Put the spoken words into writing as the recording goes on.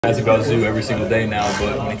As a Zoo every single day now,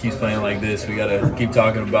 but when he keeps playing like this, we gotta keep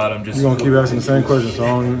talking about him. You're gonna keep asking the same question, so I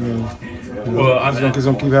don't even. It's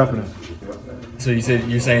gonna keep happening. So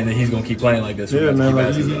you're saying that he's gonna keep playing like this? Yeah, man.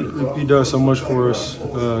 Like he does so much for us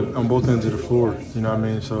on both ends of the floor. You know what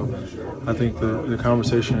I mean? So I think the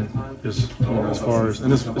conversation is as far as,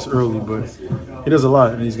 and it's early, but he does a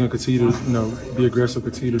lot, and he's gonna continue to be aggressive,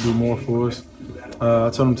 continue to do more for us. I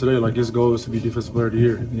told him today, like, his goal is to be defensive player of the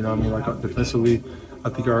year. You know what I mean? Like, defensively, I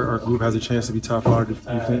think our group has a chance to be top 5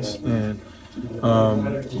 defense, and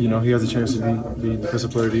he has a chance to be defensive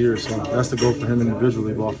player of the year. So that's the goal for him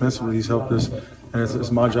individually. But offensively, he's helped us, and it's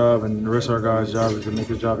my job and the rest of our guys' job is to make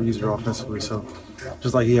his job easier offensively. So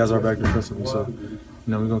just like he has our back defensively. So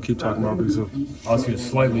we're gonna keep talking about Big Zoo. I'll ask you a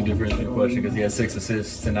slightly different question because he had 6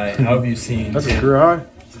 assists tonight. How have you seen? That's a career high.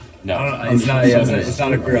 No, it's not. Yeah, it's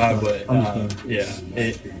not a career high, but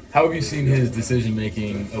how have you seen his decision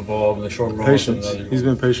making evolve in the short run? Patience. He's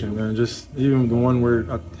been patient, man. Just even the one where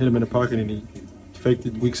I hit him in the pocket and he faked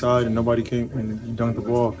it weak side and nobody came and he dunked the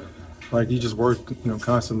ball. Like, he just worked,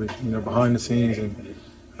 constantly, behind the scenes, and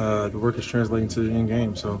the work is translating to the end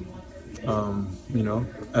game. So,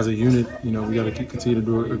 as a unit, we got to continue to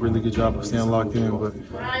do a really good job of staying locked in. But,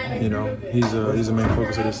 he's a main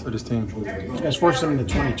focus of this team. You guys forced them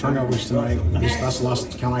into 20 turnovers tonight. At least that's the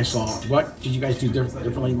last count I saw. What did you guys do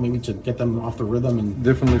differently, maybe to get them off the rhythm? And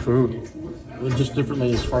differently for who? Just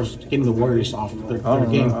differently as far as getting the Warriors off their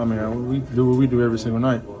game. I mean, we do what we do every single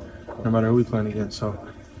night, no matter who we playing against. So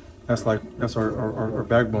that's our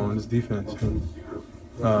backbone, this defense. And,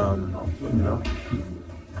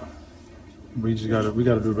 we gotta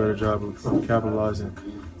do a better job of capitalizing.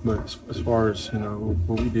 But as far as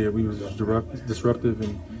what we did, we was disruptive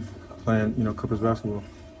and playing Clippers basketball.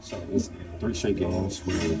 So it's 3 straight games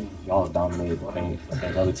where y'all have dominated the paint. I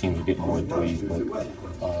think other teams are getting more threes,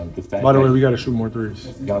 but the fact. By the way, we got to shoot more threes.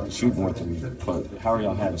 Y'all have to shoot more threes, but how are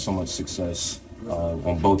y'all having so much success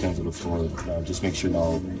on both ends of the floor? Just make sure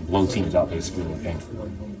y'all blow teams out basically in the paint.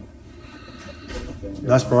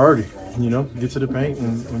 That's priority, get to the paint,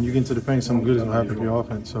 and when you get into the paint, something good is going to happen to your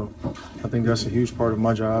offense. So I think that's a huge part of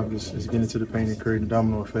my job is getting into the paint and creating a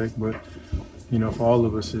domino effect. But, for all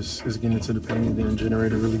of us, is getting into the paint and then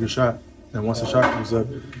generate a really good shot. And once the shot comes up,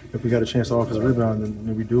 if we got a chance to offensive rebound,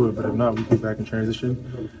 then we do it. But if not, we get back in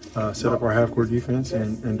transition, set up our half-court defense,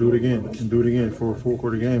 and do it again for a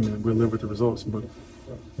full-quarter game, and we'll live with the results. But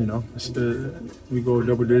we go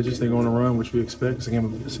double digits, they go on a run, which we expect. It's a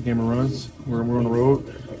game of runs. We're on the road.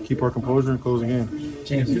 Keep our composure and close the game.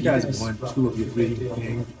 James, you guys won 2 of your 3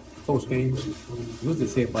 games, close games. What does it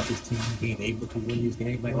say about this team being able to win these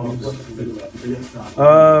games like this?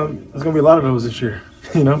 There's gonna be a lot of those this year.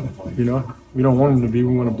 We don't want them to be.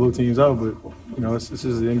 We want to blow teams out, but this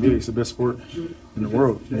is the NBA. It's the best sport in the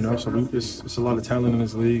world. So it's a lot of talent in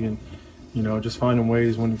this league, and just finding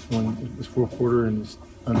ways when it's fourth quarter and it's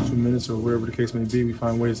under 2 minutes or whatever the case may be, we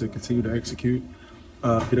find ways to continue to execute,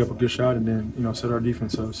 get up a good shot, and then set our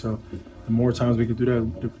defense up. So the more times we can do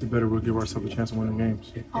that, the better we'll give ourselves a chance of winning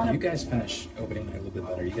games. If you guys finish opening night a little bit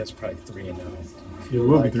better, you guys are probably 3-0. Yeah,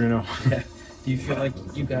 we'll be 3-0. Yeah. Do you feel like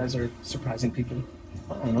you guys are surprising people?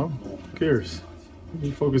 I don't know. Who cares?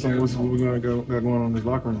 We focus on what we got going on in this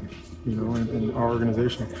locker room, and our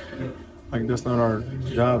organization. Like, that's not our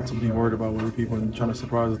job to be worried about other people and trying to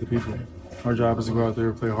surprise other people. Our job is to go out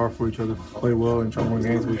there, play hard for each other, play well, and try to win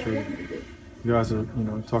games with each other. You guys are,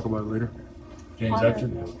 talk about it later. James,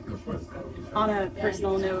 on a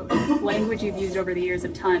personal note, language you've used over the years a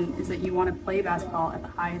ton is that you want to play basketball at the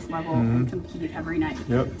highest level and compete every night.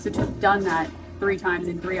 Yep. So to have done that 3 times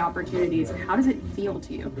in 3 opportunities, how does it feel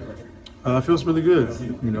to you? It feels really good,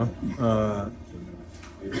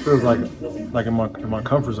 it feels like in my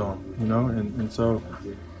comfort zone, and so,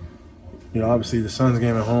 obviously the Suns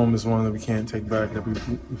game at home is one that we can't take back, that we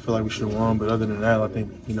feel like we should have won. But other than that, I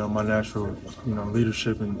think, my natural,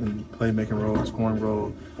 leadership and playmaking role, scoring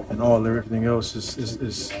role, and everything else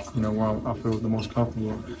is where I feel the most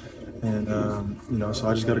comfortable. And, so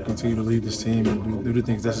I just got to continue to lead this team and do the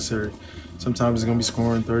things necessary. Sometimes it's going to be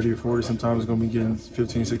scoring 30 or 40. Sometimes it's going to be getting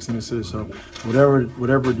 15, 16 assists. So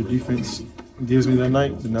whatever the defense gives me that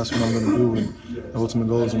night, then that's what I'm going to do. And the ultimate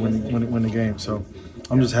goal is to win the game. So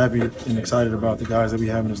I'm just happy and excited about the guys that we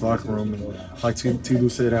have in this locker room. And like T-Lou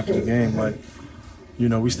said after the game, like,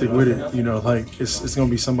 we stick with it. Like, it's going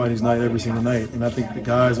to be somebody's night every single night. And I think the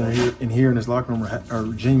guys in here in this locker room are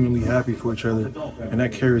genuinely happy for each other, and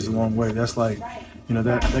that carries a long way. That's like,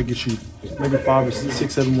 that gets you maybe 5 or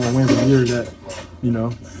 6, 7 more wins a year that,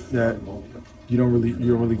 that you don't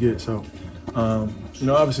really get. So You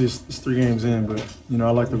know, obviously it's 3 games in, but you know,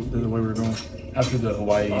 I like the way we're going. After the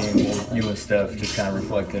Hawaii game, you and Steph just kind of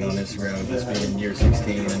reflected on Instagram of this being year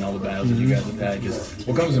 16 and all the battles that you guys have had. Just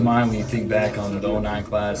what comes to mind when you think back on the 09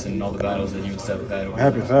 class and all the battles that you and Steph have had? It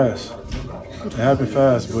happened fast. It happened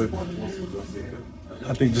fast, but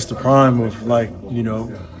I think just the prime of, like, you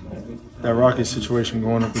know, that Rockets situation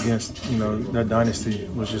going up against, you know, that dynasty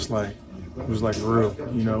was just like, it was like real.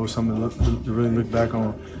 You know, it was something to really look back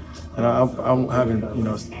on. And I haven't, you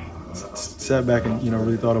know, sat back and, you know,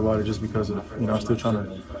 really thought about it just because of, you know, I'm still trying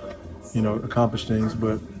to, you know, accomplish things.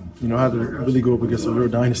 But, you know, I had to really go up against a real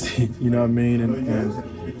dynasty, you know what I mean? And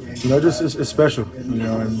you know, just it's special, you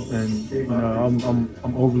know, and you know,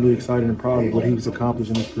 I'm overly excited and proud of what he's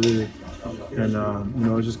accomplished in his career. And, you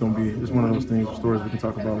know, it's just going to be, it's one of those things, stories we can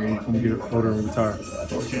talk about when we get older and retire.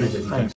 Thanks.